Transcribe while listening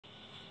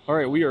All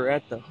right, we are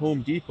at the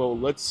Home Depot.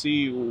 Let's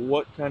see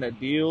what kind of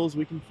deals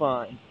we can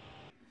find.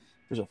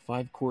 There's a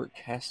 5-quart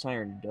cast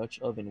iron Dutch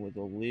oven with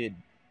a lid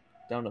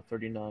down to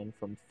 39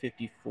 from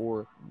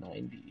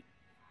 54.90.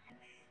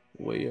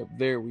 Way up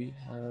there we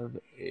have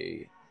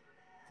a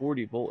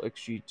 40-volt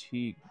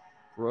XGT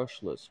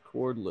brushless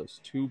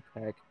cordless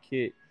 2-pack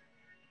kit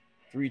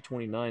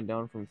 329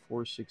 down from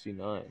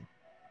 469.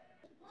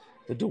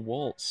 The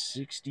DeWalt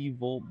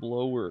 60-volt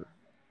blower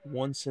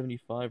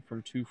 175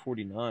 from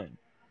 249.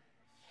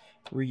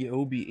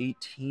 Ryobi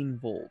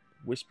 18-volt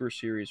Whisper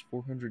Series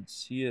 400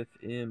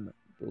 CFM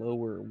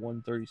blower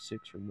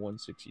 136 from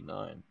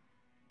 169.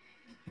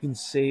 You can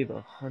save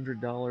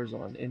 $100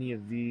 on any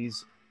of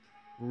these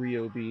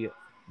Ryobi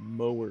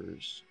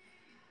mowers.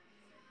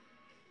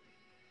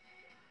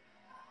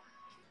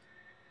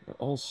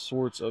 All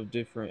sorts of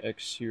different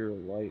exterior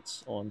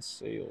lights on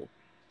sale.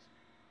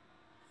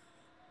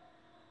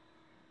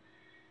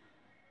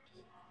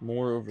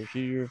 More over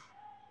here.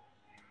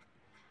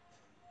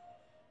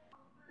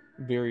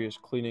 Various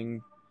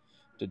cleaning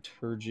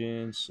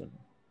detergents and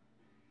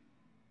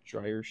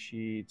dryer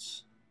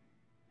sheets.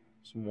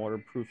 Some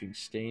waterproofing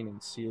stain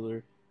and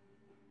sealer.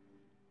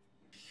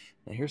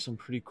 Now here's some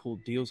pretty cool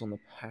deals on the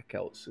pack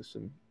out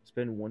system.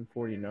 Spend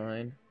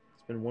 $149.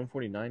 Spend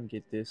 $149,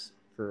 get this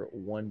for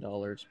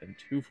 $1. Spend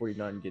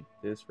 $249, get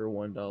this for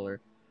 $1.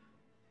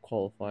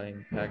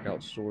 Qualifying pack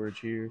out storage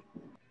here.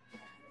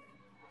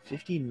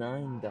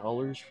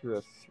 $59 for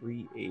a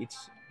 3/8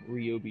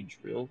 Ryobi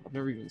drill. I've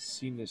never even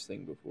seen this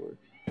thing before.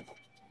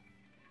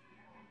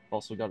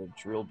 Also got a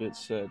drill bit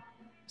set.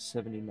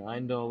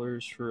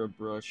 $79 for a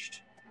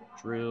brushed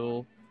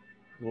drill.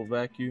 Little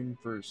vacuum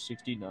for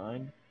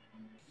 $69.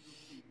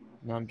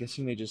 Now I'm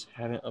guessing they just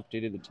haven't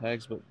updated the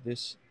tags, but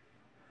this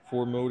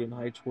 4-mode and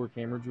high torque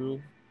hammer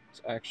drill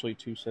is actually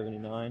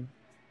 $279.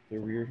 The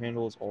rear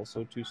handle is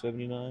also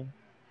 $279.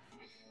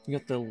 You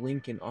got the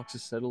Lincoln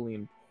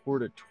oxyacetylene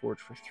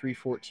porta-torch for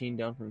 $314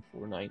 down from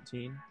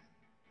 $419.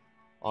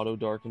 Auto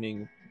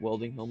darkening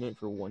welding helmet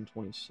for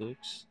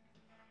 $126.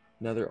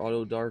 Another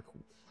auto dark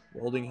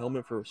welding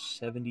helmet for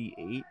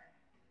 $78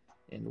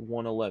 and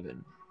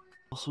 $111.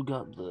 Also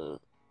got the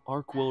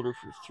arc welder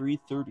for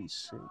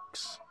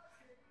 $336.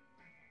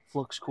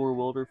 Flux core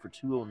welder for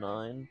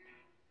 $209.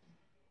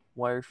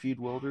 Wire feed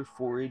welder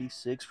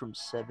 $486 from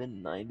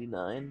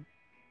 $799.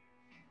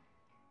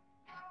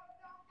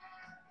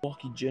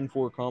 Milwaukee Gen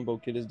 4 combo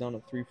kit is down to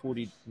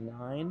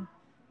 $349.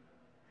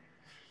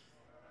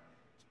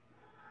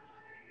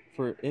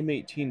 For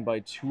M18, buy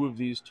 2 of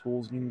these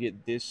tools, you can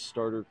get this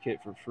starter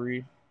kit for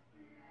free.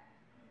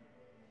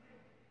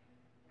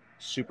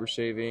 Super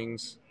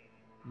savings,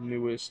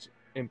 newest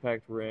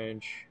impact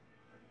wrench.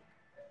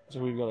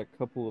 So we've got a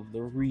couple of the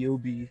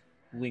Ryobi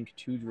Link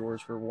 2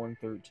 drawers for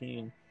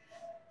 $113.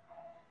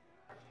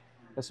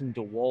 Got some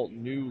DeWalt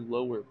new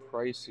lower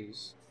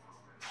prices.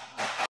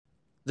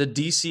 The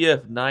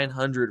DCF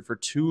 900 for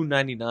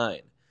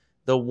 $299.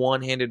 The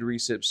one-handed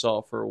recip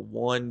saw for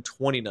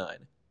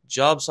 $129.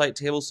 Job site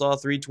table saw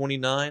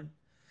 $329.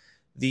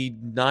 The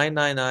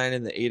 999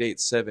 and the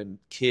 887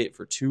 kit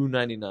for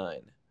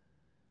 $299.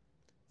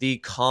 The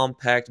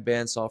compact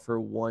bandsaw for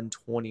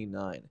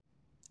 $129.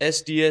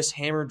 SDS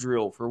hammer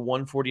drill for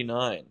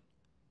 $149.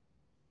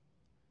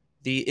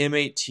 The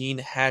M18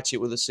 hatchet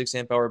with a 6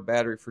 amp hour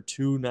battery for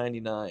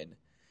 $299.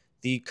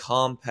 The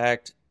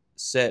compact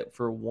set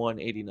for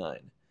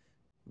 $189.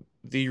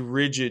 The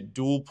rigid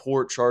dual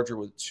port charger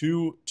with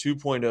 2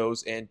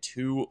 2.0s and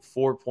 2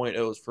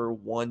 4.0s for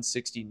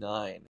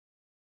 $169.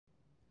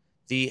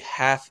 The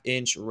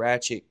half-inch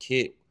ratchet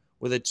kit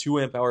with a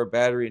 2 amp hour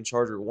battery and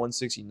charger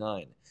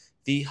 $169.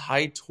 The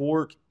high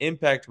torque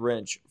impact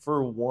wrench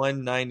for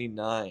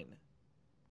 $199.